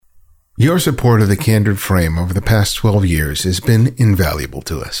Your support of the Candid Frame over the past 12 years has been invaluable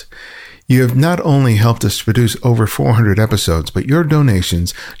to us. You have not only helped us produce over 400 episodes, but your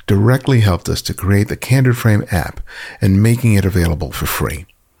donations directly helped us to create the Candid Frame app and making it available for free.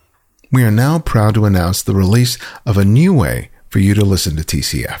 We are now proud to announce the release of a new way for you to listen to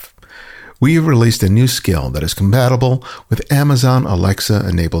TCF. We have released a new skill that is compatible with Amazon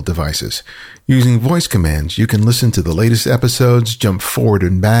Alexa-enabled devices. Using voice commands, you can listen to the latest episodes, jump forward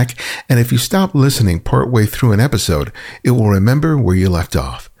and back, and if you stop listening partway through an episode, it will remember where you left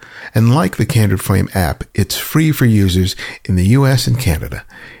off. And like the Candid Frame app, it's free for users in the US and Canada.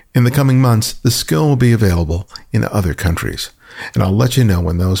 In the coming months, the skill will be available in other countries, and I'll let you know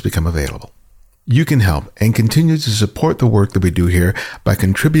when those become available. You can help and continue to support the work that we do here by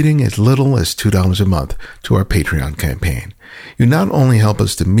contributing as little as $2 a month to our Patreon campaign. You not only help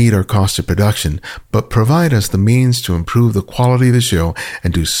us to meet our cost of production, but provide us the means to improve the quality of the show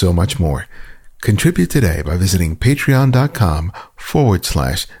and do so much more. Contribute today by visiting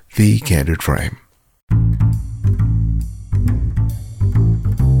patreon.com/The Candid Frame.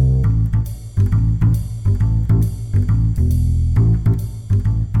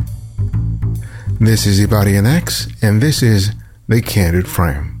 This is Ibadian X, and this is The Candid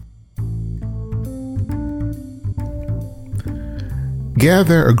Frame.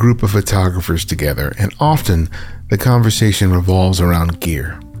 Gather a group of photographers together, and often the conversation revolves around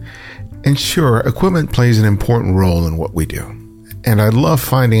gear. And sure, equipment plays an important role in what we do. And I love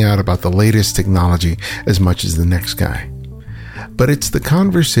finding out about the latest technology as much as the next guy. But it's the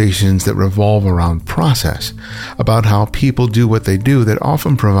conversations that revolve around process, about how people do what they do, that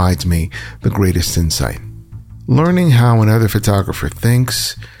often provides me the greatest insight. Learning how another photographer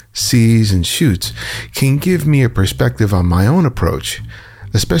thinks, sees, and shoots can give me a perspective on my own approach,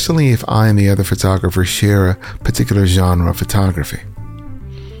 especially if I and the other photographer share a particular genre of photography.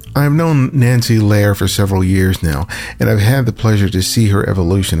 I've known Nancy Lehrer for several years now, and I've had the pleasure to see her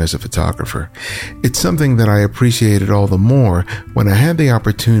evolution as a photographer. It's something that I appreciated all the more when I had the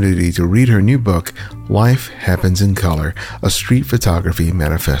opportunity to read her new book, Life Happens in Color, a Street Photography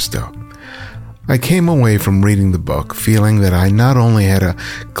Manifesto. I came away from reading the book feeling that I not only had a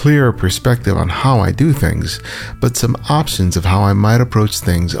clearer perspective on how I do things, but some options of how I might approach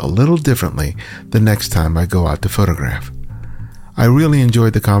things a little differently the next time I go out to photograph. I really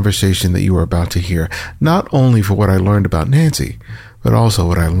enjoyed the conversation that you are about to hear, not only for what I learned about Nancy, but also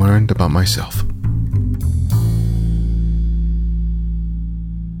what I learned about myself.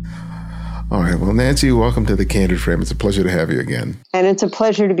 All right. Well, Nancy, welcome to The Candid Frame. It's a pleasure to have you again. And it's a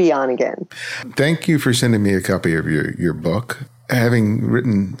pleasure to be on again. Thank you for sending me a copy of your book. Having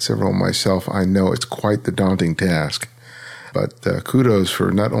written several myself, I know it's quite the daunting task. But kudos for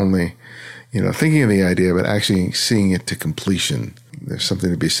not only thinking of the idea, but actually seeing it to completion. There's something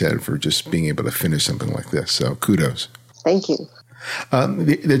to be said for just being able to finish something like this. So kudos. Thank you.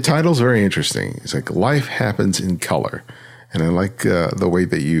 The title's very interesting. It's like Life Happens in Color. And I like the way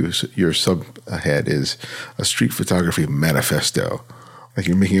that your subhead is a street photography manifesto. Like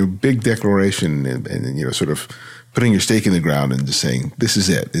you're making a big declaration and sort of putting your stake in the ground and just saying, this is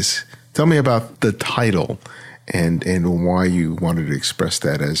it. Tell me about the title and why you wanted to express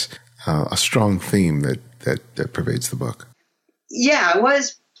that as a strong theme that pervades the book. Yeah, I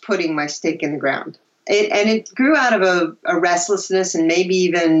was putting my stake in the ground. It grew out of a restlessness and maybe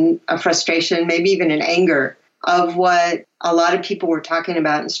even a frustration, maybe even an anger of what a lot of people were talking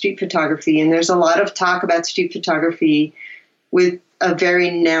about in street photography. And there's a lot of talk about street photography with a very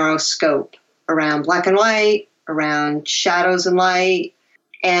narrow scope around black and white, around shadows and light.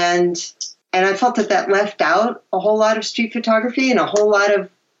 And I felt that left out a whole lot of street photography and a whole lot of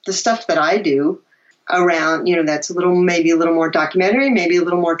the stuff that I do around, that's maybe a little more documentary, maybe a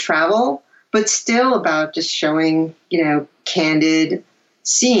little more travel, but still about just showing, candid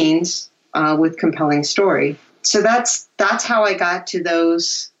scenes with compelling story. So that's how I got to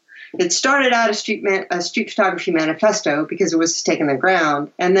those. It started out a street photography manifesto because it was stake in the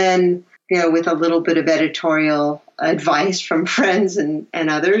ground. And then, with a little bit of editorial advice from friends and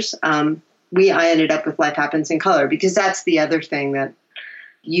others, I ended up with Life Happens in Color, because that's the other thing that,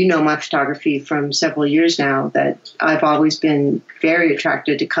 my photography from several years now, that I've always been very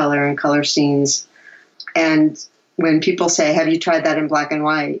attracted to color and color scenes. And when people say, have you tried that in black and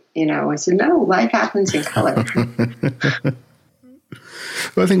white? I said, no, life happens in color.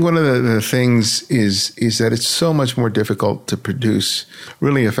 Well, I think one of the things is that it's so much more difficult to produce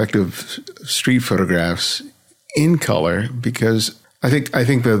really effective street photographs in color, because I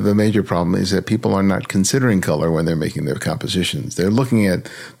think the major problem is that people are not considering color when they're making their compositions. They're looking at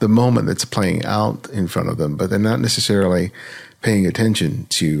the moment that's playing out in front of them, but they're not necessarily paying attention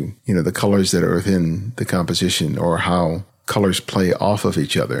to, the colors that are within the composition or how colors play off of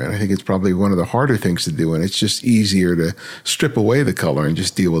each other. And I think it's probably one of the harder things to do. And it's just easier to strip away the color and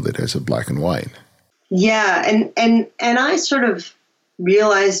just deal with it as a black and white. Yeah. And I sort of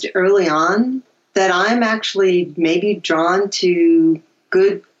realized early on that I'm actually maybe drawn to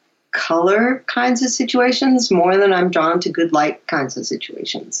good color kinds of situations more than I'm drawn to good light kinds of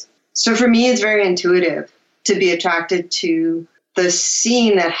situations. So for me, it's very intuitive to be attracted to the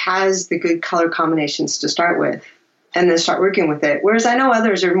scene that has the good color combinations to start with and then start working with it. Whereas I know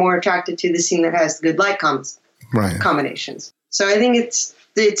others are more attracted to the scene that has the good light combinations. So I think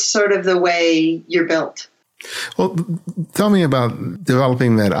it's sort of the way you're built. Well, tell me about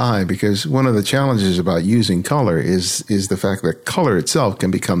developing that eye, because one of the challenges about using color is the fact that color itself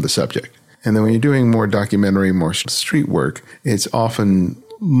can become the subject. And then when you're doing more documentary, more street work, it's often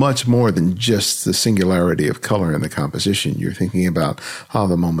much more than just the singularity of color in the composition. You're thinking about how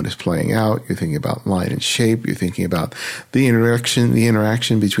the moment is playing out. You're thinking about line and shape. You're thinking about the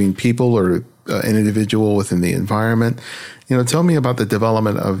interaction between people or an individual within the environment. Tell me about the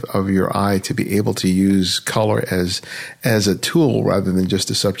development of your eye to be able to use color as a tool rather than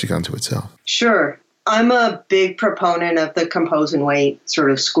just a subject unto itself. Sure. I'm a big proponent of the compose and wait sort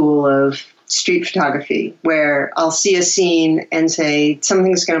of school of street photography, where I'll see a scene and say,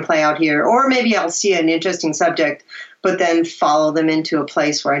 something's going to play out here. Or maybe I'll see an interesting subject, but then follow them into a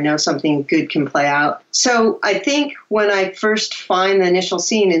place where I know something good can play out. So I think when I first find the initial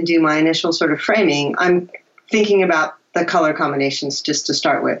scene and do my initial sort of framing, I'm thinking about the color combinations just to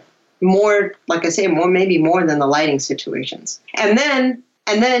start with. More, like I say, maybe more than the lighting situations. And then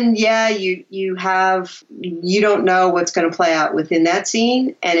you don't know what's going to play out within that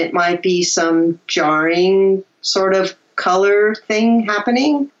scene, and it might be some jarring sort of color thing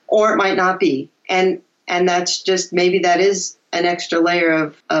happening, or it might not be. And that's just, maybe that is an extra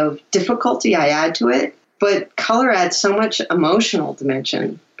layer of difficulty I add to it. But color adds so much emotional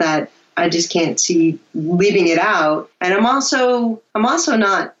dimension that I just can't see leaving it out. And I'm also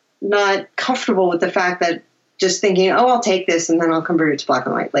not comfortable with the fact that just thinking, I'll take this and then I'll convert it to black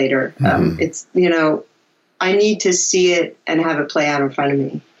and white later. It's, I need to see it and have it play out in front of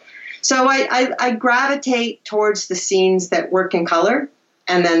me. So I gravitate towards the scenes that work in color,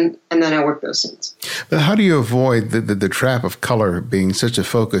 and then I work those scenes. But how do you avoid the trap of color being such a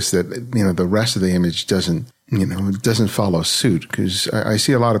focus that, the rest of the image doesn't follow suit? Because I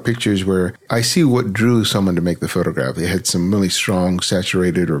see a lot of pictures where I see what drew someone to make the photograph. They had some really strong,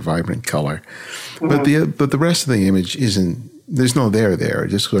 saturated or vibrant color. Mm-hmm. But the rest of the image there's no there. It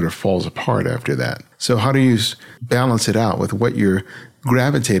just sort of falls apart after that. So how do you balance it out with what you're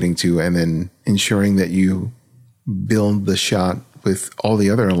gravitating to and then ensuring that you build the shot with all the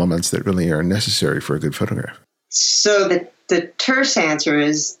other elements that really are necessary for a good photograph? So the terse answer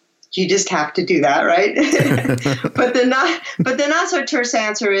is you just have to do that, right? but the not so terse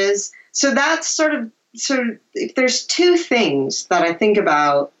answer is, so that's sort of there's two things that I think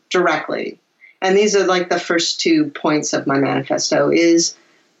about directly. And these are like the first 2 points of my manifesto, is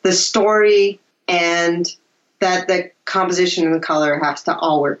the story and that the composition and the color has to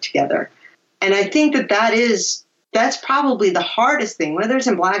all work together. And I think that's probably the hardest thing, whether it's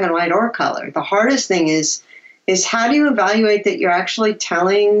in black and white or color. The hardest thing is how do you evaluate that you're actually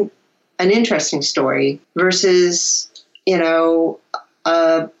telling an interesting story versus,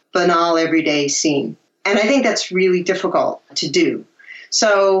 a banal everyday scene. And I think that's really difficult to do.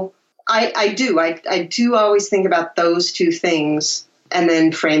 So I do always think about those two things, and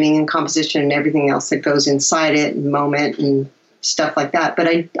then framing and composition and everything else that goes inside it, and moment and stuff like that. But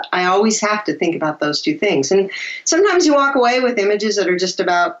I always have to think about those two things. And sometimes you walk away with images that are just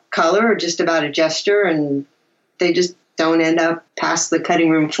about color or just about a gesture, and they just don't end up past the cutting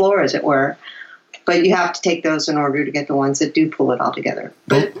room floor, as it were. But you have to take those in order to get the ones that do pull it all together.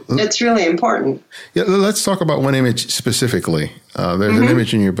 But it's really important. Yeah, let's talk about one image specifically. There's an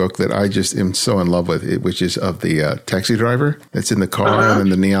image in your book that I just am so in love with, which is of the taxi driver that's in the car,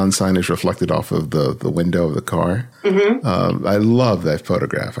 and the neon sign is reflected off of the window of the car. I love that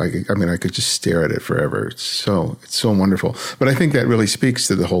photograph. I could just stare at it forever. It's so wonderful. But I think that really speaks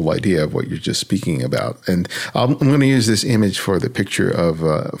to the whole idea of what you're just speaking about. And I'm going to use this image for the picture of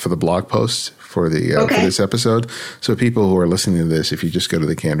for the blog post for this episode. So people who are listening to this, if you just go to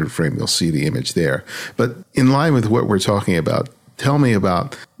the Candid Frame, you'll see the image there. But in line with what we're talking about, tell me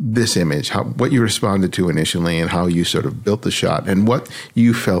about this image, what you responded to initially, and how you sort of built the shot, and what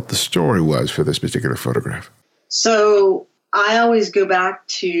you felt the story was for this particular photograph. So I always go back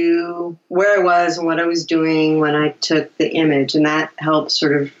to where I was and what I was doing when I took the image, and that helps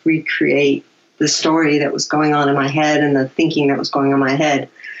sort of recreate the story that was going on in my head and the thinking that was going on in my head.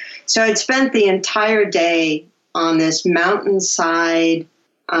 So I'd spent the entire day on this mountainside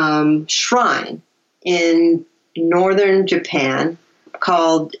shrine in northern Japan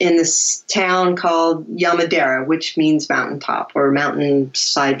in this town called Yamadera, which means mountaintop or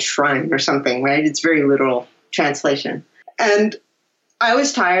mountainside shrine or something, right? It's very literal translation. And I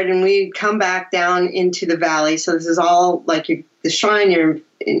was tired, and we'd come back down into the valley. So this is all like the shrine, you're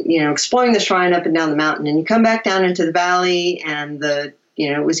exploring the shrine up and down the mountain, and you come back down into the valley, and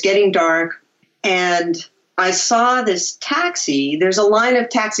it was getting dark, and I saw this taxi. There's a line of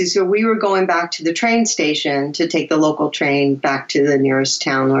taxis. So we were going back to the train station to take the local train back to the nearest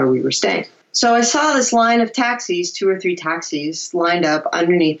town where we were staying. So I saw this line of taxis, 2 or 3 taxis lined up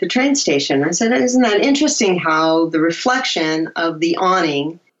underneath the train station. I said, isn't that interesting how the reflection of the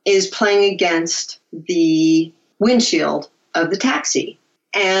awning is playing against the windshield of the taxi?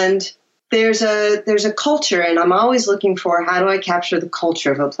 And there's a culture, and I'm always looking for how do I capture the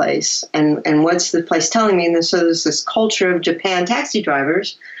culture of a place, and what's the place telling me? And so there's this culture of Japan taxi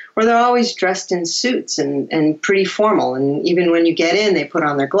drivers where they're always dressed in suits and pretty formal, and even when you get in, they put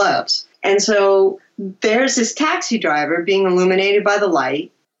on their gloves. And so there's this taxi driver being illuminated by the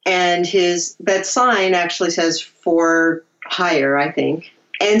light, and that sign actually says for hire, I think.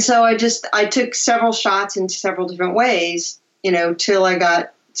 And so I took several shots in several different ways, till I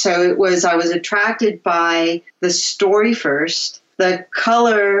got. So I was attracted by the story first. The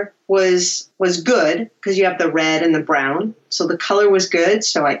color was good because you have the red and the brown. So the color was good,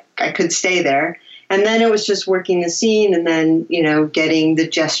 so I could stay there. And then it was just working the scene and then, getting the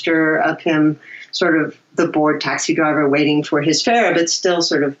gesture of him sort of the bored taxi driver waiting for his fare, but still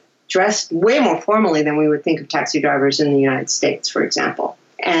sort of dressed way more formally than we would think of taxi drivers in the United States, for example.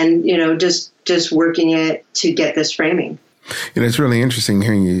 And, just working it to get this framing. It's really interesting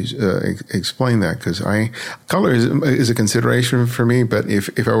hearing you explain that, because color is a consideration for me. But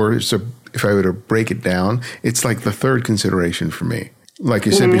if I were to break it down, it's like the third consideration for me. Like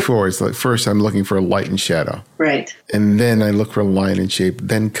you said before, it's like first I'm looking for light and shadow, right, and then I look for line and shape,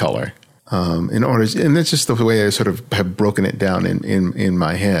 then color. And that's just the way I sort of have broken it down in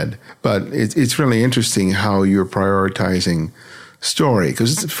my head. But it's really interesting how you're prioritizing story,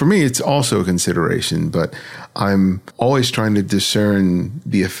 because for me it's also a consideration, but I'm always trying to discern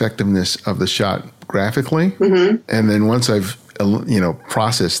the effectiveness of the shot graphically, and then once I've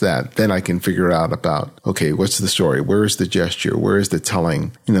processed that, then I can figure out about, okay, what's the story, where is the gesture, where is the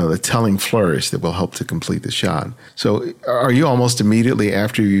telling flourish that will help to complete the shot. So are you almost immediately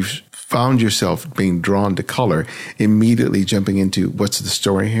after you've found yourself being drawn to color, immediately jumping into what's the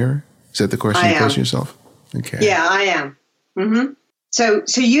story here? Is that the question you pose yourself? Okay. Yeah, I am. Mm-hmm. So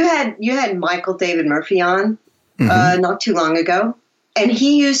you had Michael David Murphy on not too long ago, and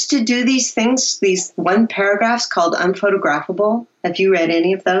he used to do these things, these one paragraphs called Unphotographable. Have you read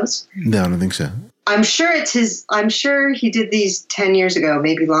any of those? No, I don't think so. I'm sure he did these 10 years ago,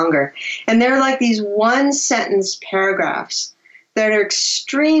 maybe longer. And they're like these one sentence paragraphs that are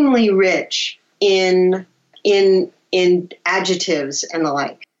extremely rich in adjectives and the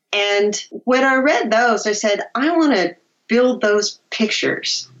like. And when I read those, I said, I want to build those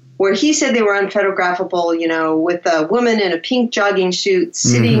pictures where he said they were unphotographable, with a woman in a pink jogging suit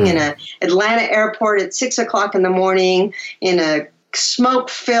sitting in an Atlanta airport at 6:00 in the morning in a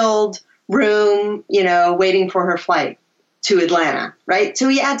smoke-filled room, waiting for her flight to Atlanta, right? So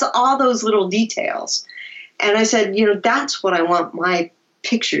he adds all those little details. And I said, that's what I want my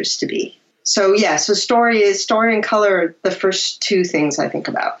pictures to be. So so story and color are the first 2 things I think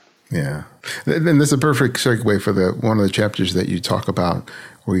about. Yeah. And that's a perfect segue for one of the chapters that you talk about,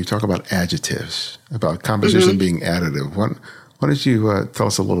 where you talk about adjectives, about composition being additive. Why don't you tell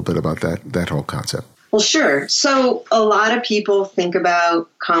us a little bit about that whole concept? Well, sure. So a lot of people think about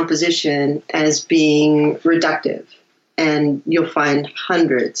composition as being reductive, and you'll find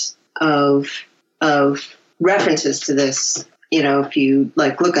hundreds of references to this. If you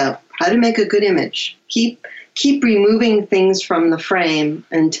look up how to make a good image, keep removing things from the frame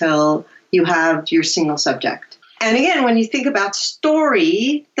until you have your single subject. And again, when you think about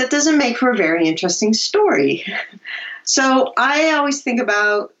story, that doesn't make for a very interesting story. So I always think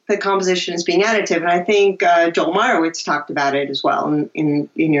about the composition as being additive, and I think Joel Meyerowitz talked about it as well in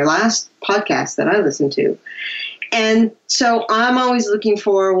your last podcast that I listened to. And so I'm always looking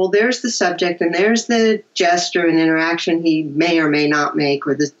for, well, there's the subject and there's the gesture and interaction he may or may not make,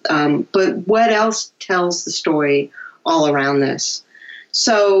 but what else tells the story all around this?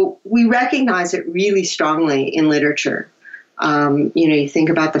 So we recognize it really strongly in literature. You think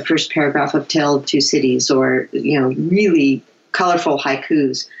about the first paragraph of Tale of Two Cities, or, really colorful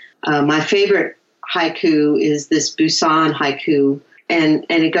haikus. My favorite haiku is this Busan haiku, and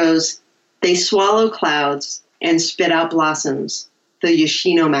it goes, "They swallow clouds and spit out blossoms, the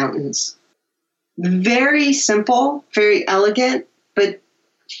Yoshino Mountains." Very simple, very elegant, but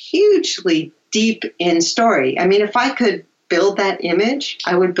hugely deep in story. I mean, if I could build that image,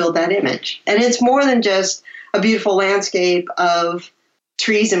 I would build that image. And it's more than just a beautiful landscape of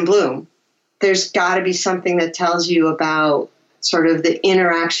trees in bloom. There's got to be something that tells you about sort of the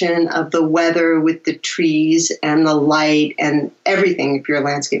interaction of the weather with the trees and the light and everything if you're a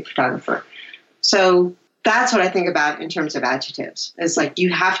landscape photographer. So that's what I think about in terms of adjectives. It's like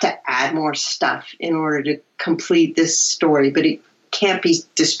you have to add more stuff in order to complete this story, but it can't be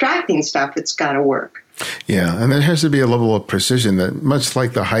distracting stuff. It's got to work. Yeah, and there has to be a level of precision that, much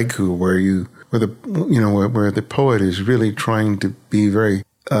like the haiku, where the poet is really trying to be very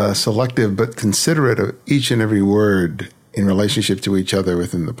selective but considerate of each and every word in relationship to each other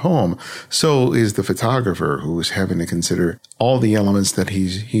within the poem, so is the photographer, who is having to consider all the elements that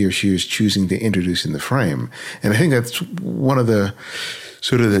he or she is choosing to introduce in the frame. And I think that's one of the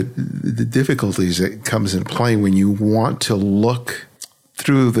sort of the difficulties that comes in play when you want to look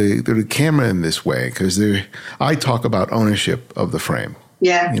through the camera in this way, because I talk about ownership of the frame.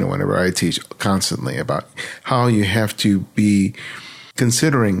 Yeah. Whenever I teach constantly about how you have to be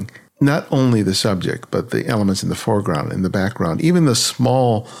considering not only the subject, but the elements in the foreground, in the background, even the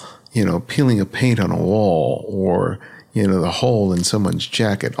small, peeling of paint on a wall, or, the hole in someone's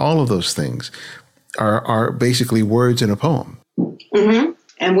jacket. All of those things are basically words in a poem. Mm-hmm.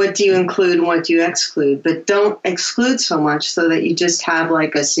 And what do you include and what do you exclude? But don't exclude so much so that you just have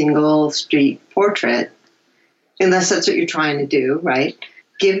like a single street portrait, unless that's what you're trying to do, right?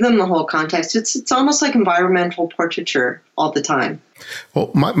 Give them the whole context. It's almost like environmental portraiture all the time. Well,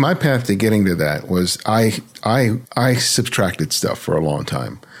 my path to getting to that was I subtracted stuff for a long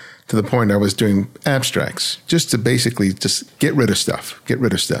time, to the point I was doing abstracts just to basically just get rid of stuff.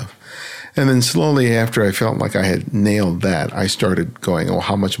 And then slowly, after I felt like I had nailed that, I started going, oh,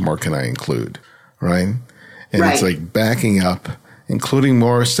 how much more can I include, right? And It's like backing up, including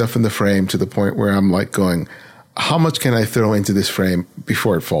more stuff in the frame, to the point where I'm like going, how much can I throw into this frame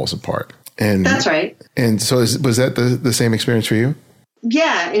before it falls apart? And that's right. And so was that the same experience for you?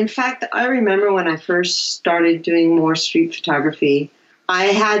 Yeah. In fact, I remember when I first started doing more street photography, I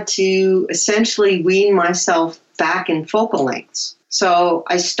had to essentially wean myself back in focal lengths. So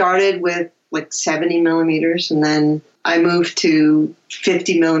I started with like 70 millimeters, and then I moved to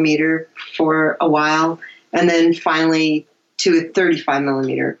 50 millimeter for a while, and then finally to a 35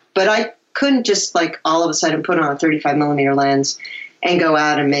 millimeter. But I couldn't just like all of a sudden put on a 35 millimeter lens and go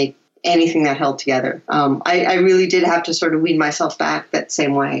out and make anything that held together. I really did have to sort of wean myself back that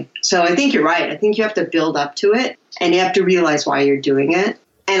same way. So I think you're right. I think you have to build up to it, and you have to realize why you're doing it.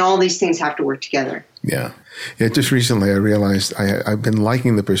 And all these things have to work together. Yeah. Just recently I realized I've been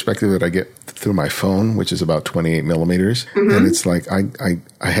liking the perspective that I get through my phone, which is about 28 millimeters. Mm-hmm. And it's like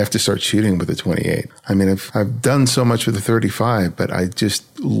I have to start shooting with the 28. I mean, I've done so much with the 35, but I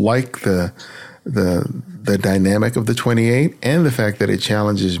just like the dynamic of the 28, and the fact that it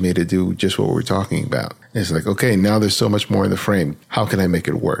challenges me to do just what we're talking about. It's like, okay, now there's so much more in the frame. How can I make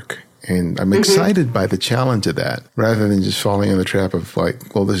it work? And I'm excited by the challenge of that, rather than just falling in the trap of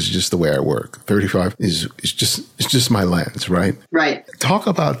like, well, this is just the way I work. 35 is just my lens, right? Right. Talk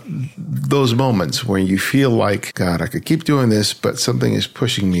about those moments when you feel like, God, I could keep doing this, but something is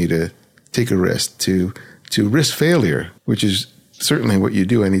pushing me to take a risk, to risk failure, which is certainly what you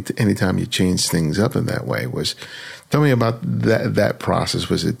do anytime you change things up in that way. Tell me about that process.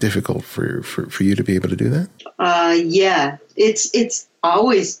 Was it difficult for you to be able to do that? Yeah, it's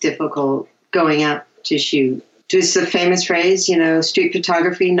always difficult going out to shoot. Just the famous phrase, street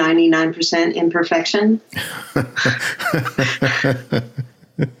photography, 99% imperfection.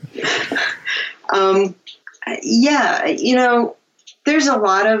 Yeah, there's a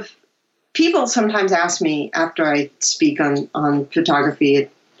lot of people sometimes ask me after I speak on photography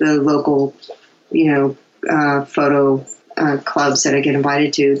at the local, photo clubs that I get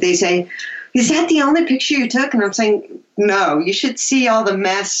invited to. They say, is that the only picture you took? And I'm saying, no, you should see all the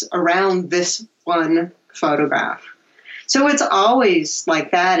mess around this one photograph. So it's always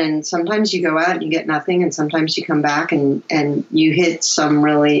like that. And sometimes you go out and you get nothing. And sometimes you come back and you hit some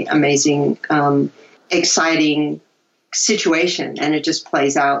really amazing, exciting situation. And it just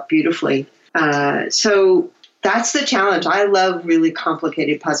plays out beautifully. So that's the challenge. I love really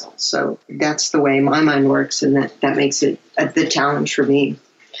complicated puzzles. So that's the way my mind works. And that makes it the challenge for me.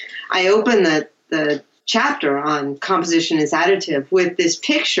 I open the chapter on composition as additive with this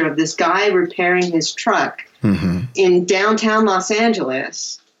picture of this guy repairing his truck in downtown Los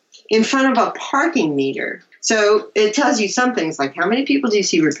Angeles in front of a parking meter. So it tells you some things like how many people do you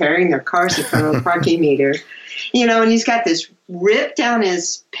see repairing their cars in front of a parking meter? And he's got this rip down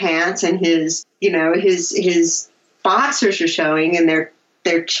his pants and his boxers are showing and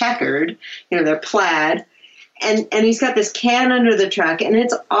they're checkered, they're plaid. And he's got this can under the truck, and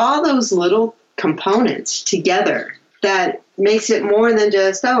it's all those little components together that makes it more than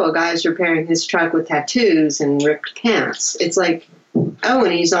just, a guy's repairing his truck with tattoos and ripped pants. It's like,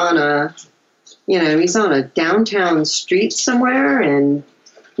 and he's on a downtown street somewhere, and,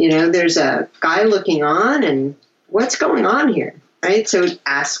 there's a guy looking on, and what's going on here, right? So it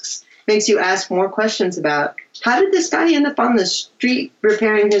makes you ask more questions about how did this guy end up on the street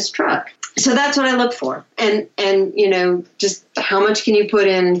repairing his truck? So that's what I look for. And just how much can you put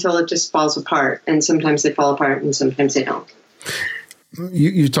in until it just falls apart? And sometimes they fall apart and sometimes they don't.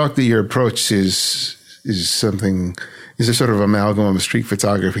 You talked that your approach is a sort of amalgam of street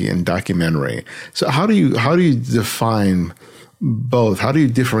photography and documentary. So how do you define both? How do you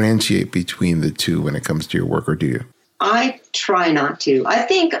differentiate between the two when it comes to your work, or do you? I try not to. I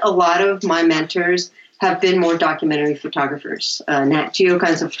think a lot of my mentors have been more documentary photographers, Nat Geo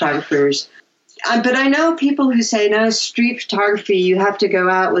kinds of photographers. But I know people who say, no, street photography, you have to go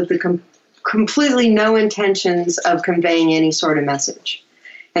out with the completely no intentions of conveying any sort of message.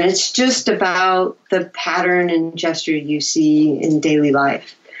 And it's just about the pattern and gesture you see in daily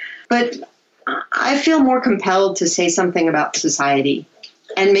life. But I feel more compelled to say something about society.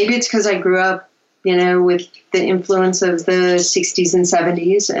 And maybe it's because I grew up, with the influence of the 60s and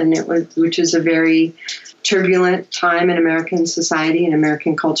 70s, which was a very turbulent time in American society and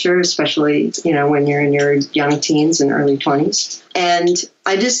American culture, especially, when you're in your young teens and early 20s. And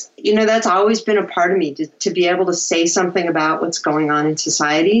I just, that's always been a part of me to be able to say something about what's going on in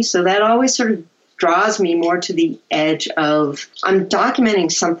society. So that always sort of draws me more to the edge of I'm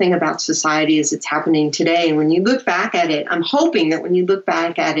documenting something about society as it's happening today. And when you look back at it, I'm hoping that when you look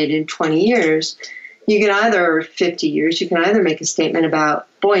back at it in 20 years, or 50 years, you can either make a statement about,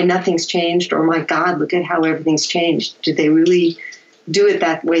 boy, nothing's changed, or my God, look at how everything's changed. Did they really do it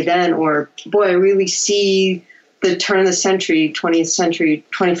that way then? Or, boy, I really see the turn of the century, 20th century,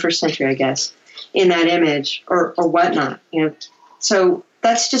 21st century, I guess, in that image or whatnot. So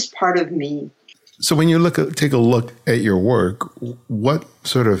that's just part of me. So when you take a look at your work, what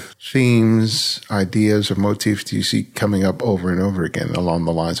sort of themes, ideas, or motifs do you see coming up over and over again along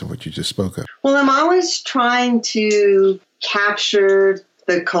the lines of what you just spoke of? Well, I'm always trying to capture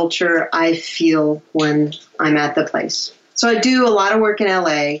the culture I feel when I'm at the place. So I do a lot of work in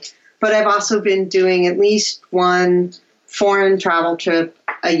LA, but I've also been doing at least one foreign travel trip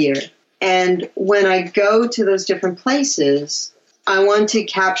a year. And when I go to those different places, I want to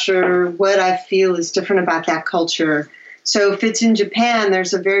capture what I feel is different about that culture. So if it's in Japan,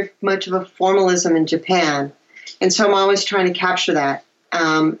 there's a very much of a formalism in Japan. And so I'm always trying to capture that.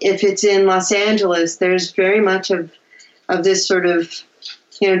 If it's in Los Angeles, there's very much of this sort of,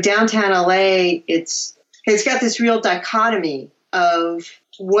 downtown LA, it's got this real dichotomy of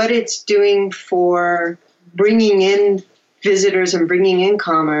what it's doing for bringing in visitors and bringing in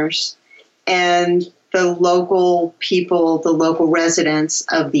commerce and the local people, the local residents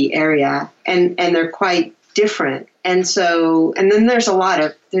of the area, and they're quite different. And then there's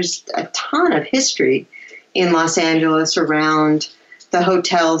a ton of history in Los Angeles around the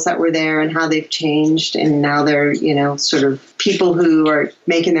hotels that were there and how they've changed. And now they're, sort of people who are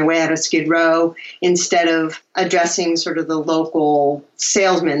making their way out of Skid Row instead of addressing sort of the local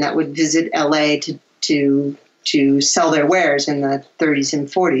salesmen that would visit LA to sell their wares in the 30s and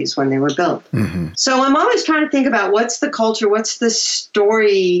 40s when they were built. Mm-hmm. So I'm always trying to think about what's the culture, what's the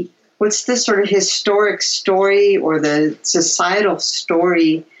story, what's the sort of historic story or the societal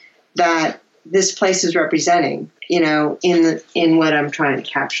story that this place is representing, in what I'm trying to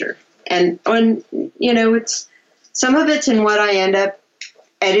capture. And it's some of it's in what I end up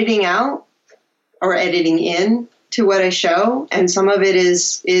editing out or editing in to what I show, and some of it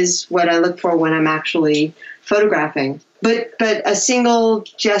is what I look for when I'm actually photographing. But a single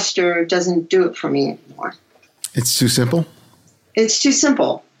gesture doesn't do it for me anymore. It's too simple? It's too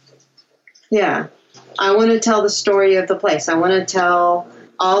simple. Yeah. I want to tell the story of the place. I want to tell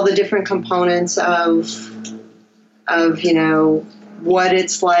all the different components of what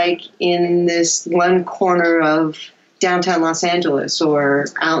it's like in this one corner of downtown Los Angeles or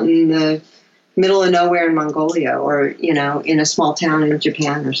out in the middle of nowhere in Mongolia or, in a small town in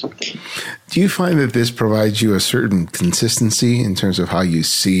Japan or something. Do you find that this provides you a certain consistency in terms of how you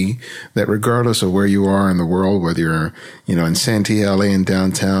see that regardless of where you are in the world, whether you're, in Santiago, LA in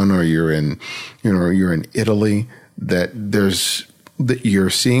downtown, or you're in Italy, that there's that you're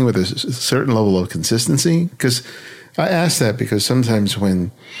seeing with a certain level of consistency? Because I ask that because sometimes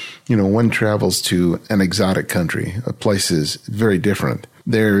when, one travels to an exotic country, a place is very different,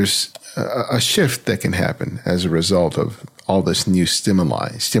 there's a shift that can happen as a result of all this new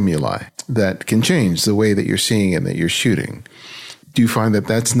stimuli that can change the way that you're seeing and that you're shooting. Do you find that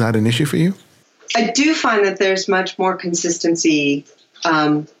that's not an issue for you? I do find that there's much more consistency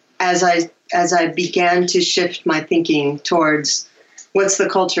as I began to shift my thinking towards what's the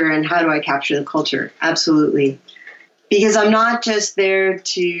culture and how do I capture the culture? Absolutely. Because I'm not just there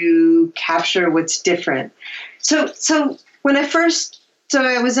to capture what's different. So when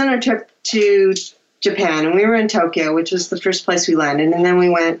I was on a trip to Japan, and we were in Tokyo, which was the first place we landed, and then we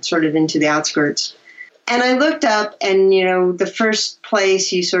went sort of into the outskirts. And I looked up, and, the first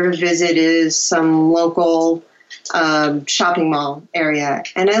place you sort of visit is some local shopping mall area.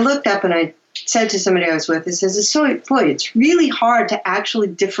 And I looked up and I said to somebody I was with, it's really hard to actually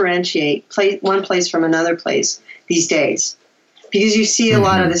differentiate one place from another place these days because you see a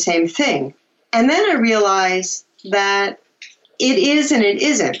lot of the same thing. And then I realized that it is and it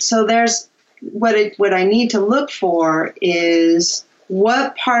isn't. So there's what I need to look for is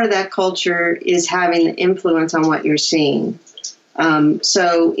what part of that culture is having the influence on what you're seeing.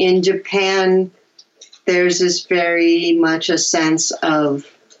 So in Japan, there's this very much a sense of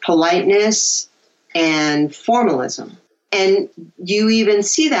politeness and formalism. And you even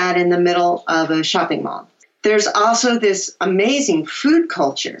see that in the middle of a shopping mall. There's also this amazing food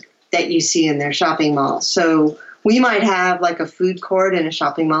culture that you see in their shopping malls. So we might have like a food court in a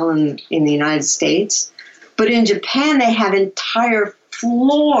shopping mall in the United States, but in Japan, they have entire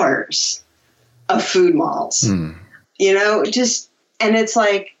floors of food malls. And it's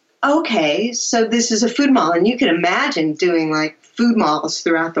like, okay, so this is a food mall, and you can imagine doing like food malls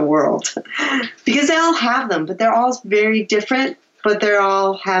throughout the world because they all have them, but they're all very different, but they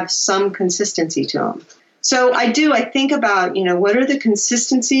all have some consistency to them. So I think about, what are the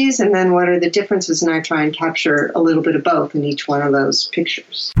consistencies and then what are the differences, and I try and capture a little bit of both in each one of those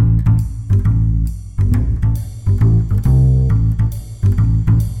pictures.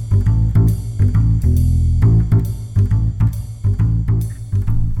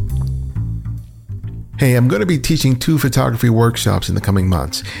 Hey, I'm going to be teaching 2 photography workshops in the coming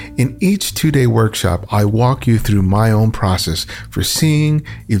months. In each 2-day workshop, I walk you through my own process for seeing,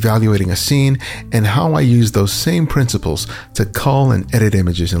 evaluating a scene, and how I use those same principles to cull and edit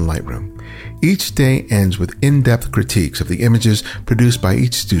images in Lightroom. Each day ends with in-depth critiques of the images produced by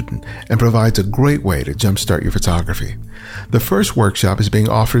each student and provides a great way to jumpstart your photography. The first workshop is being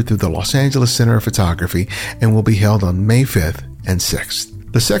offered through the Los Angeles Center of Photography and will be held on May 5th and 6th.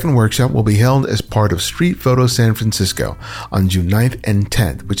 The second workshop will be held as part of Street Photo San Francisco on June 9th and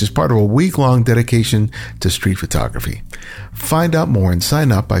 10th, which is part of a week-long dedication to street photography. Find out more and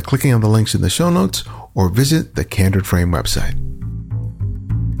sign up by clicking on the links in the show notes or visit the Candid Frame website.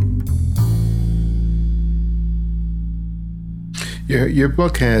 Your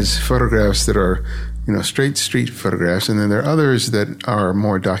book has photographs that are, straight street photographs, and then there are others that are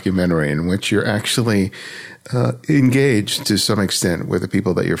more documentary, in which you're actually engaged to some extent with the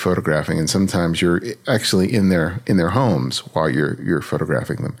people that you're photographing, and sometimes you're actually in their homes while you're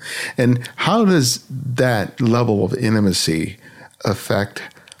photographing them. And how does that level of intimacy affect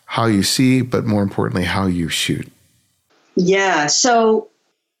how you see, but more importantly, how you shoot? Yeah. So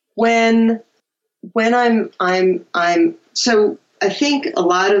when I'm so I think a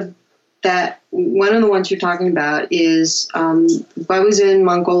lot of that, one of the ones you're talking about is, I was in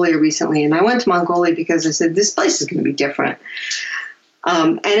Mongolia recently, and I went to Mongolia because I said, this place is going to be different.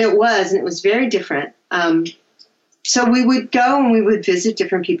 And it was very different. So we would go and we would visit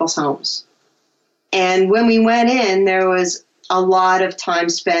different people's homes. And when we went in, there was a lot of time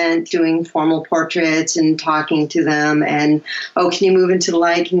spent doing formal portraits and talking to them and, can you move into the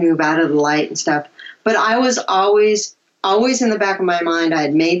light? Can you move out of the light and stuff? But I was always in the back of my mind, I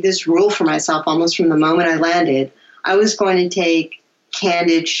had made this rule for myself almost from the moment I landed. I was going to take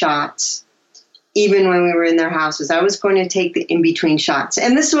candid shots, even when we were in their houses. I was going to take the in-between shots.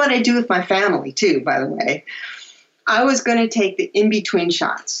 And this is what I do with my family, too, by the way. I was going to take the in-between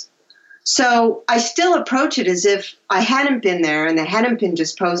shots. So I still approach it as if I hadn't been there and they hadn't been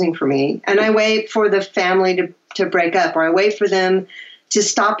just posing for me. And I wait for the family to break up, or I wait for them to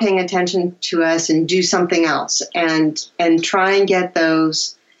stop paying attention to us and do something else, and try and get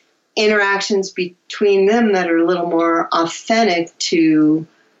those interactions between them that are a little more authentic to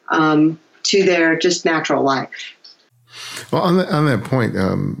their just natural life. Well, on that point,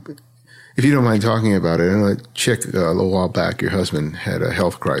 if you don't mind talking about it, I know a chick a little while back, your husband had a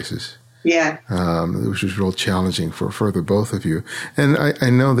health crisis. Yeah. Which was real challenging for the both of you. And I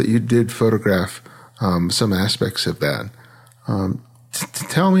know that you did photograph some aspects of that.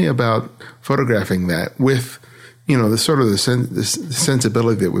 Tell me about photographing that with, the sort of the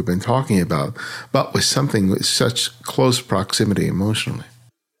sensibility that we've been talking about, but with something with such close proximity emotionally.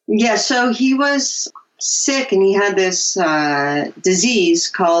 Yeah, so he was sick and he had this disease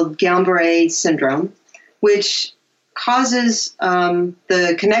called Guillain-Barré syndrome, which causes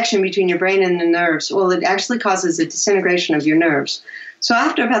the connection between your brain and the nerves. Well, it actually causes a disintegration of your nerves. So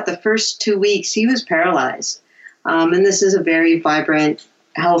after about the first 2 weeks, he was paralyzed. And this is a very vibrant,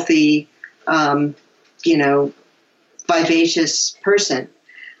 healthy, vivacious person.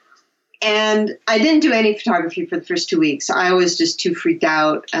 And I didn't do any photography for the first 2 weeks. I was just too freaked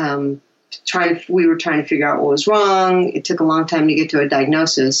out. We were trying to figure out what was wrong. It took a long time to get to a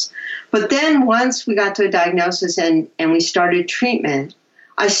diagnosis. But then once we got to a diagnosis and we started treatment,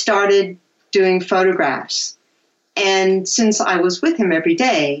 I started doing photographs. And since I was with him every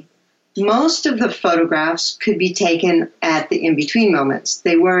day, most of the photographs could be taken at the in-between moments.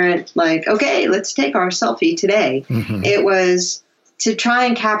 They weren't like, okay, let's take our selfie today. Mm-hmm. It was to try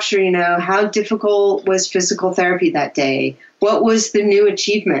and capture, how difficult was physical therapy that day? What was the new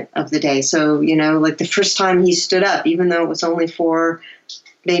achievement of the day? So, like the first time he stood up, even though it was only for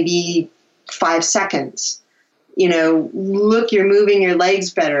maybe 5 seconds, look, you're moving your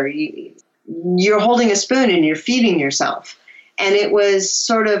legs better. You're holding a spoon and you're feeding yourself. And it was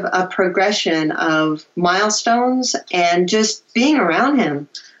sort of a progression of milestones and just being around him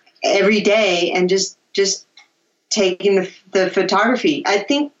every day and just taking the photography. I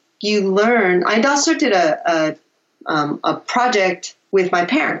think you learn. I also did a project with my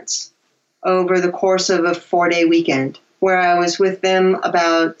parents over the course of a 4-day weekend where I was with them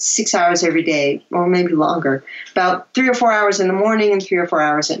about 6 hours every day, or maybe longer, about 3 or 4 hours in the morning and 3 or 4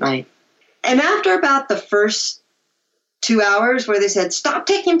 hours at night. And after about the first 2 hours where they said, stop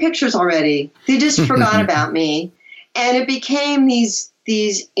taking pictures already, they just forgot about me. And it became these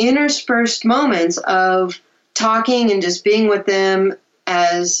interspersed moments of talking and just being with them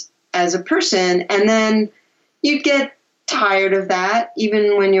as a person. And then you get tired of that,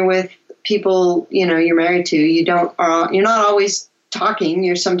 even when you're with people, you're married to. You're not always talking.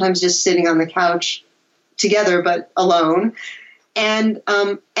 You're sometimes just sitting on the couch together, but alone. And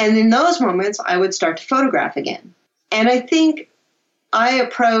in those moments, I would start to photograph again. And I think I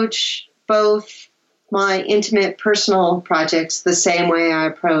approach both my intimate personal projects the same way I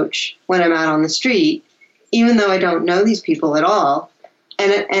approach when I'm out on the street, even though I don't know these people at all.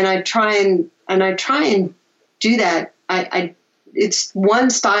 And I try and do that. It's one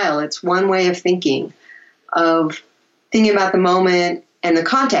style. It's one way of thinking about the moment and the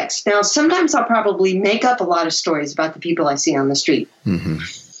context. Now, sometimes I'll probably make up a lot of stories about the people I see on the street. Mm-hmm.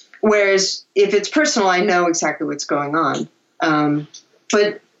 Whereas if it's personal, I know exactly what's going on.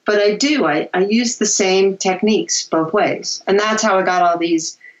 But I use the same techniques both ways. And that's how I got all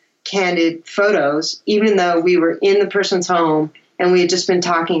these candid photos, even though we were in the person's home and we had just been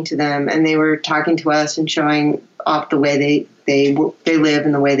talking to them and they were talking to us and showing off the way they live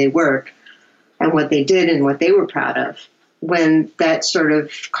and the way they work and what they did and what they were proud of. When that sort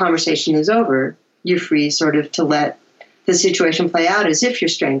of conversation is over, you're free sort of to let the situation play out as if you're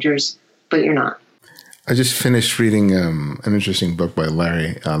strangers, but you're not. I just finished reading an interesting book by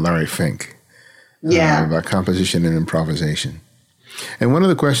Larry Fink. About composition and improvisation. And one of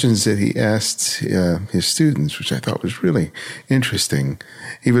the questions that he asked his students, which I thought was really interesting,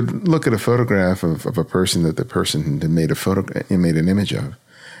 he would look at a photograph of a person that the person had made an image of,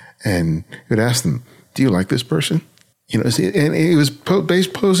 and he would ask them, "Do you like this person?" And he was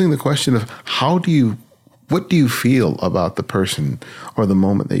posing the question of what do you feel about the person or the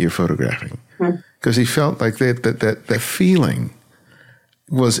moment that you're photographing? Because he felt like that feeling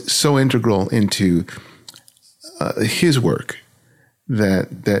was so integral into his work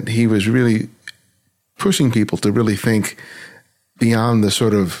that he was really pushing people to really think beyond the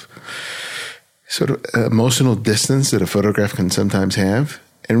sort of emotional distance that a photograph can sometimes have,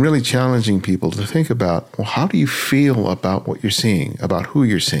 and really challenging people to think about, well, how do you feel about what you're seeing, about who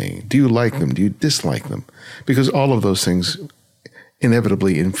you're seeing? Do you like them? Do you dislike them? Because all of those things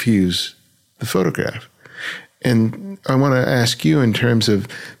inevitably infuse the photograph. And I want to ask you, in terms of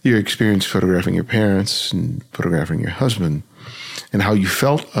your experience photographing your parents and photographing your husband and how you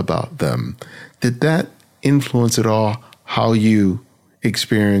felt about them, did that influence at all how you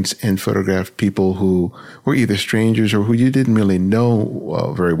experience and photograph people who were either strangers or who you didn't really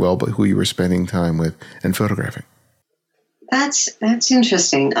know very well, but who you were spending time with and photographing? That's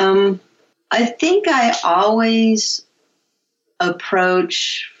interesting. I think I always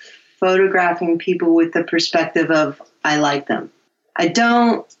approach photographing people with the perspective of, I like them. I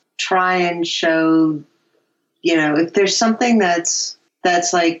don't try and show, if there's something that's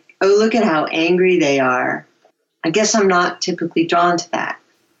like, oh, look at how angry they are. I guess I'm not typically drawn to that.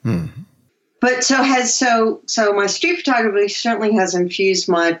 But so my street photography certainly has infused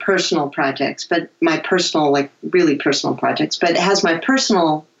my personal projects, but my personal, like really personal projects, but it has my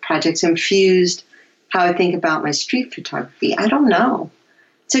personal projects infused how I think about my street photography. I don't know.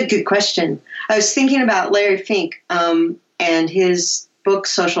 It's a good question. I was thinking about Larry Fink and his book,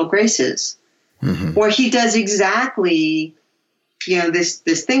 Social Graces, where he does exactly,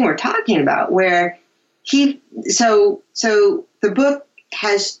 this thing we're talking about, where so the book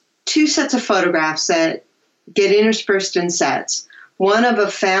has two sets of photographs that get interspersed in sets. One of a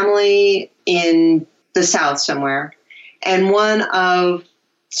family in the South somewhere, and one of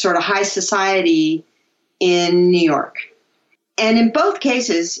sort of high society in New York. And in both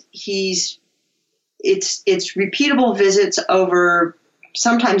cases, it's repeatable visits over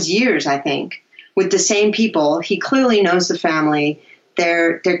sometimes years, I think, with the same people. He clearly knows the family.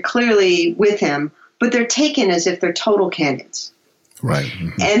 They're clearly with him, but they're taken as if they're total candidates. Right.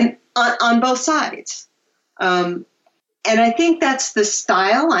 And on both sides. And I think that's the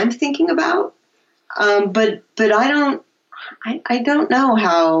style I'm thinking about. But I don't know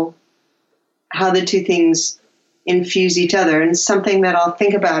how the two things infuse each other. And something that I'll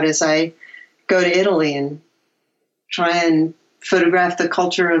think about as I go to Italy and try and photograph the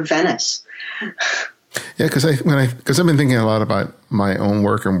culture of Venice. Yeah, because I've been thinking a lot about my own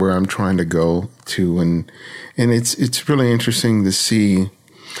work and where I'm trying to go to, and it's really interesting to see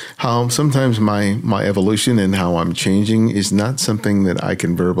how sometimes my evolution and how I'm changing is not something that I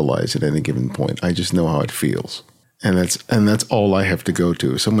can verbalize at any given point. I just know how it feels, and that's all I have to go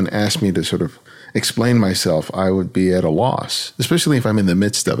to. If someone asked me to sort of explain myself, I would be at a loss, especially if I'm in the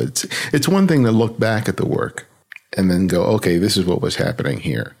midst of it. It's one thing to look back at the work and then go, okay, this is what was happening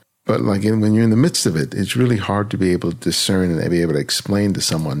here. But like when you're in the midst of it, it's really hard to be able to discern and be able to explain to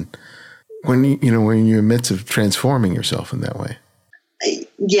someone when you're in the midst of transforming yourself in that way.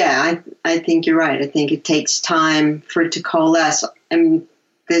 Yeah, I think you're right. I think it takes time for it to coalesce. And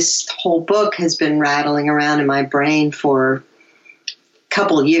this whole book has been rattling around in my brain for a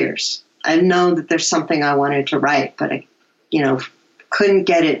couple of years. I know that there's something I wanted to write, but I, couldn't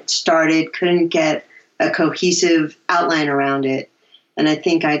get it started, couldn't get a cohesive outline around it. And I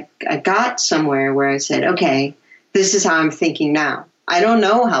think I got somewhere where I said, okay, this is how I'm thinking now. I don't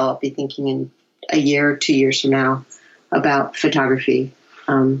know how I'll be thinking in a year or 2 years from now about photography.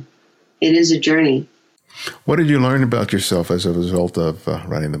 It is a journey. What did you learn about yourself as a result of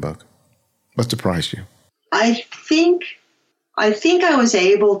writing the book? What surprised you? I think I was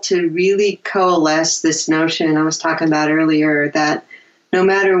able to really coalesce this notion I was talking about earlier, that no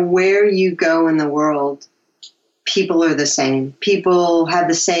matter where you go in the world, people are the same. People have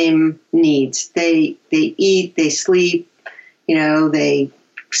the same needs. They eat, they sleep, they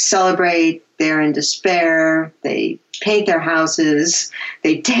celebrate, they're in despair, they paint their houses,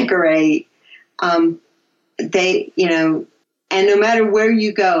 they decorate. And no matter where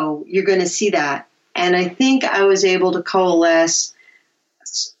you go, you're going to see that. And I think I was able to coalesce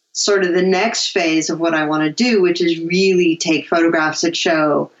sort of the next phase of what I want to do, which is really take photographs that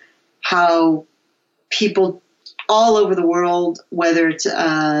show how people all over the world, whether it's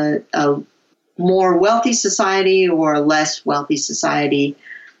a more wealthy society or a less wealthy society,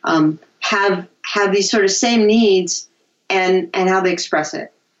 have these sort of same needs and how they express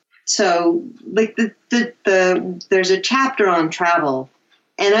it. So, like there's a chapter on travel,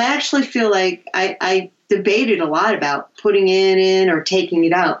 and I actually feel like I debated a lot about putting it in or taking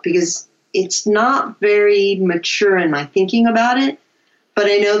it out because it's not very mature in my thinking about it. But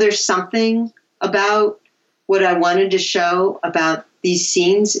I know there's something about what I wanted to show about these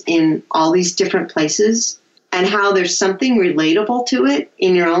scenes in all these different places and how there's something relatable to it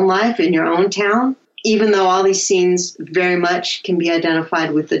in your own life, in your own town, even though all these scenes very much can be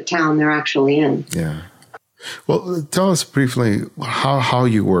identified with the town they're actually in. Yeah. Well, tell us briefly how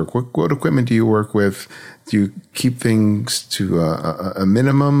you work. What equipment do you work with? Do you keep things to a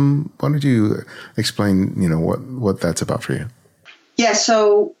minimum? Why don't you explain, what that's about for you? Yeah,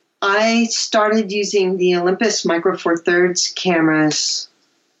 so I started using the Olympus Micro Four Thirds cameras,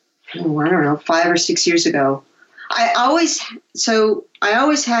 5 or 6 years ago. I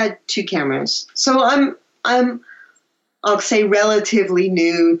always had two cameras. So I'll say relatively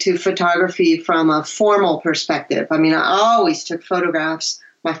new to photography from a formal perspective. I mean, I always took photographs.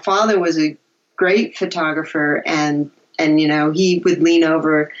 My father was a great photographer and he would lean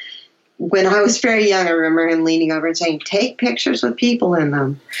over, when I was very young, I remember him leaning over and saying, "Take pictures with people in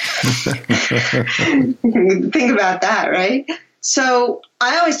them." Think about that, right? So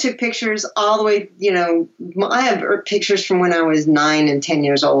I always took pictures all the way, I have pictures from when I was 9 and 10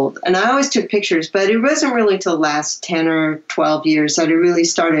 years old. And I always took pictures, but it wasn't really till the last 10 or 12 years that I really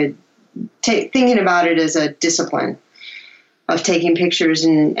started thinking about it as a discipline of taking pictures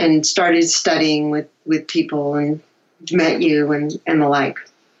and started studying with people and met you and the like.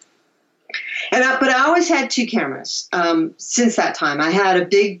 But I always had 2 cameras since that time. I had a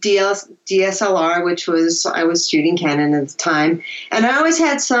big DSLR, which I was shooting Canon at the time, and I always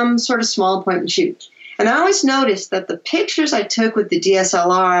had some sort of small point and shoot. And I always noticed that the pictures I took with the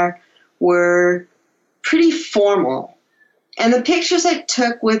DSLR were pretty formal. And the pictures I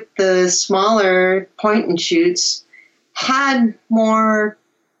took with the smaller point and shoots had more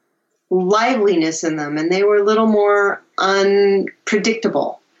liveliness in them, and they were a little more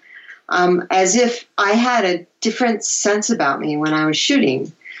unpredictable. As if I had a different sense about me when I was shooting.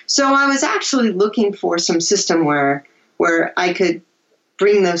 So I was actually looking for some system where I could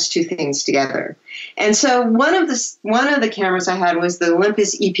bring those 2 things together. And so one of the cameras I had was the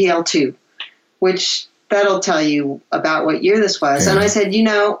Olympus EPL2, which that'll tell you about what year this was. Yeah. And I said,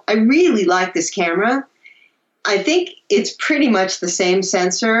 I really like this camera. I think it's pretty much the same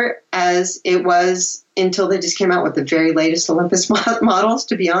sensor as it was until they just came out with the very latest Olympus models,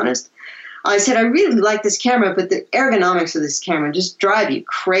 to be honest. I said, I really like this camera, but the ergonomics of this camera just drive you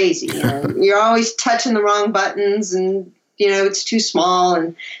crazy. You're always touching the wrong buttons and, it's too small.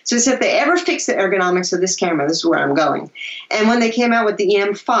 And so I said, if they ever fix the ergonomics of this camera, this is where I'm going. And when they came out with the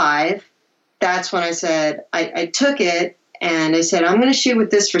EM5, that's when I said, I took it and I said, I'm going to shoot with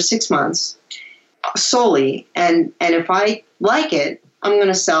this for 6 months solely. And if I like it, I'm going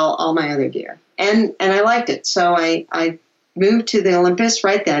to sell all my other gear. And I liked it. So I moved to the Olympus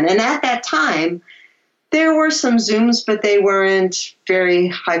right then. And at that time, there were some zooms, but they weren't very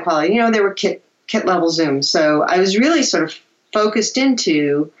high quality. They were kit level zooms. So I was really sort of focused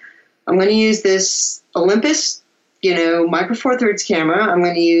into, I'm going to use this Olympus, micro four thirds camera. I'm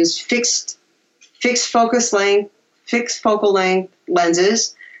going to use fixed focus length, fixed focal length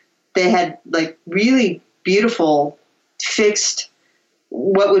lenses. They had like really beautiful fixed,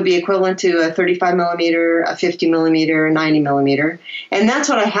 what would be equivalent to a 35 millimeter, a 50 millimeter, 90 millimeter. And that's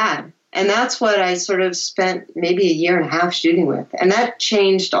what I had. And that's what I sort of spent maybe a year and a half shooting with. And that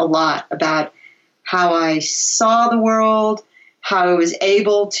changed a lot about how I saw the world, how I was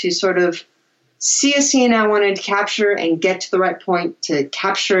able to sort of see a scene I wanted to capture and get to the right point to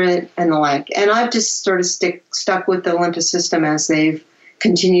capture it and the like. And I've just sort of stuck with the Olympus system as they've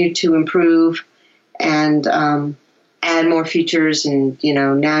continued to improve and add more features, and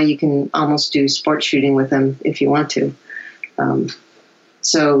now you can almost do sport shooting with them if you want to.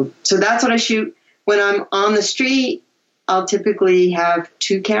 So that's what I shoot. When I'm on the street, I'll typically have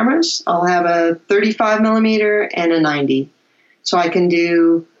 2 cameras. I'll have a 35 millimeter and a 90. So I can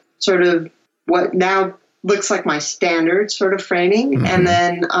do sort of what now looks like my standard sort of framing. Mm-hmm. And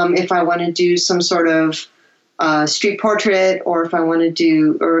then if I want to do some sort of street portrait, or if I want to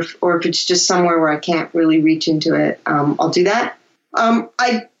do, or if it's just somewhere where I can't really reach into it, I'll do that.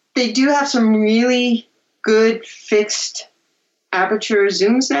 They do have some really good fixed aperture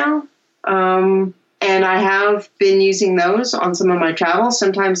zooms now, and I have been using those on some of my travels.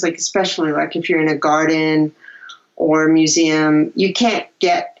 Sometimes, especially if you're in a garden or a museum, you can't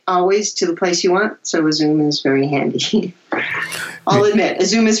get always to the place you want, so a zoom is very handy. I'll admit, a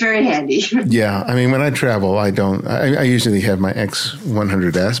zoom is very handy. Yeah, I mean, when I travel, I usually have my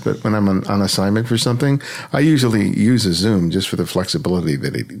X100S, but when I'm on assignment for something, I usually use a zoom just for the flexibility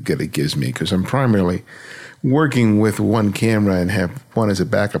that it gives me, because I'm primarily working with one camera and have one as a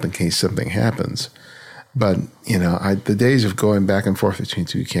backup in case something happens. But, the days of going back and forth between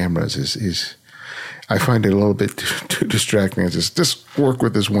 2 cameras is I find it a little bit too distracting. I just work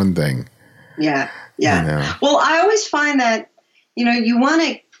with this one thing. Yeah. Well, I always find that, you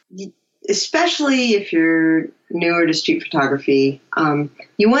want to, especially if you're newer to street photography,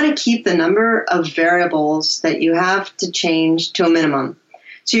 you want to keep the number of variables that you have to change to a minimum.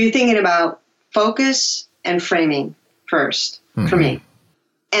 So you're thinking about focus and framing first, mm-hmm. for me.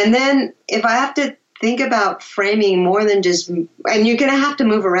 And then if I have to think about framing more than just, and you're going to have to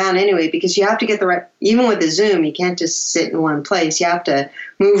move around anyway, because you have to get the right, even with the zoom, you can't just sit in one place. You have to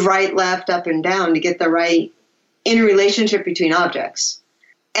move right, left, up, and down to get the right interrelationship between objects.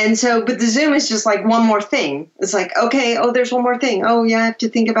 And so, but the zoom is just like one more thing. It's like, okay, there's one more thing. Yeah, I have to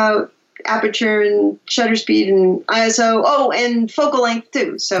think about aperture and shutter speed and ISO. And focal length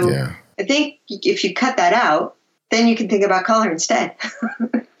too. So yeah. I think if you cut that out, then you can think about color instead.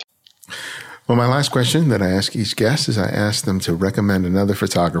 Well, my last question that I ask each guest is I ask them to recommend another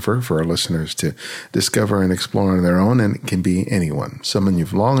photographer for our listeners to discover and explore on their own, and it can be anyone, someone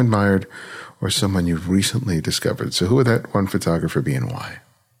you've long admired or someone you've recently discovered. So who would that one photographer be and why?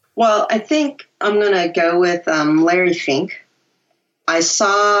 Well, I think I'm going to go with Larry Fink. I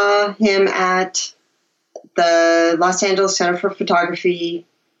saw him at the Los Angeles Center for Photography.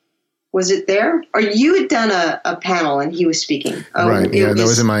 Was it there? Or you had done a panel and he was speaking. Right. Yeah, that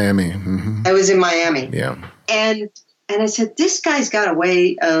was in Miami. Mm-hmm. I was in Miami. Yeah. And I said, this guy's got a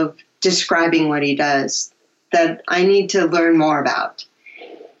way of describing what he does that I need to learn more about.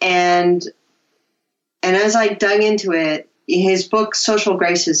 And as I dug into it, his book, Social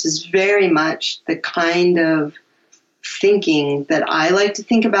Graces, is very much the kind of thinking that I like to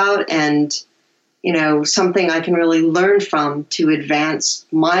think about, and something I can really learn from to advance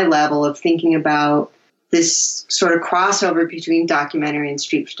my level of thinking about this sort of crossover between documentary and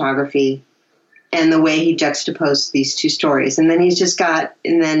street photography and the way he juxtaposed these two stories. And then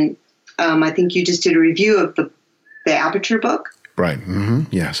I think you just did a review of the Aperture book. Right. Mm-hmm.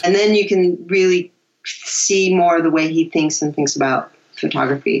 Yes. And then you can really see more of the way he thinks and thinks about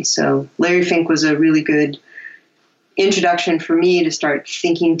photography. So Larry Fink was a really good introduction for me to start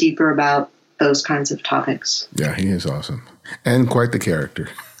thinking deeper about those kinds of topics. Yeah, he is awesome. And quite the character.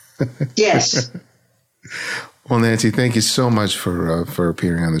 Yes. Well, Nancy, thank you so much for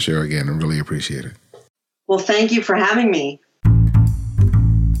appearing on the show again. I really appreciate it. Well, thank you for having me.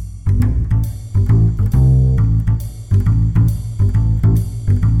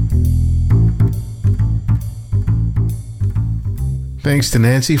 Thanks to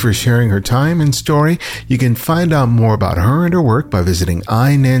Nancy for sharing her time and story. You can find out more about her and her work by visiting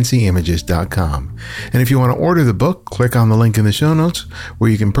inancyimages.com. And if you want to order the book, click on the link in the show notes where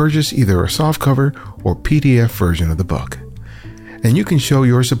you can purchase either a softcover or PDF version of the book. And you can show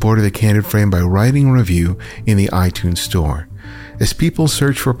your support of The Candid Frame by writing a review in the iTunes store. As people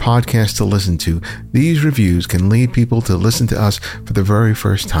search for podcasts to listen to, these reviews can lead people to listen to us for the very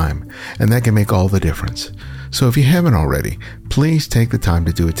first time, and that can make all the difference. So if you haven't already, please take the time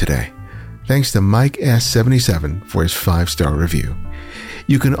to do it today. Thanks to Mike S77 for his 5-star review.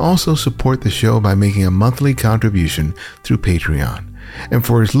 You can also support the show by making a monthly contribution through Patreon. And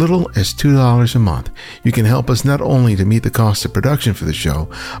for as little as $2 a month, you can help us not only to meet the cost of production for the show,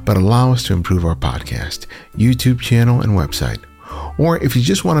 but allow us to improve our podcast, YouTube channel, and website. Or if you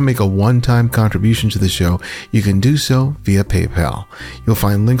just want to make a one-time contribution to the show, you can do so via PayPal. You'll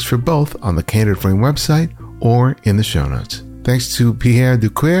find links for both on the Candid Frame website or in the show notes. Thanks to Pierre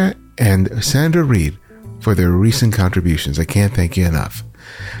Duquer and Sandra Reed for their recent contributions. I can't thank you enough.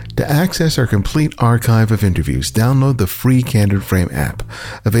 To access our complete archive of interviews, download the free Candid Frame app,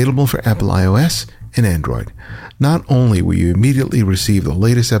 available for Apple iOS and Android. Not only will you immediately receive the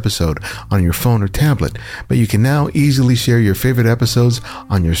latest episode on your phone or tablet, but you can now easily share your favorite episodes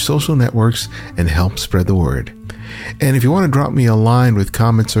on your social networks and help spread the word. And if you want to drop me a line with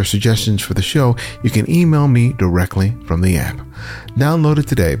comments or suggestions for the show, you can email me directly from the app. Download it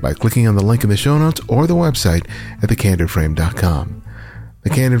today by clicking on the link in the show notes or the website at thecandidframe.com. The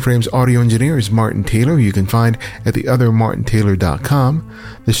Candid Frame's audio engineer is Martin Taylor, who you can find at theothermartintaylor.com.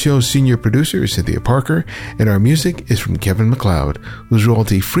 The show's senior producer is Cynthia Parker, and our music is from Kevin MacLeod, whose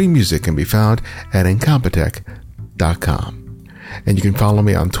royalty-free music can be found at incompetech.com. And you can follow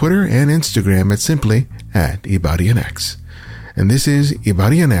me on Twitter and Instagram at simply @IbadianX. And this is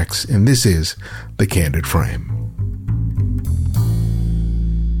IbadianX, and this is The Candid Frame.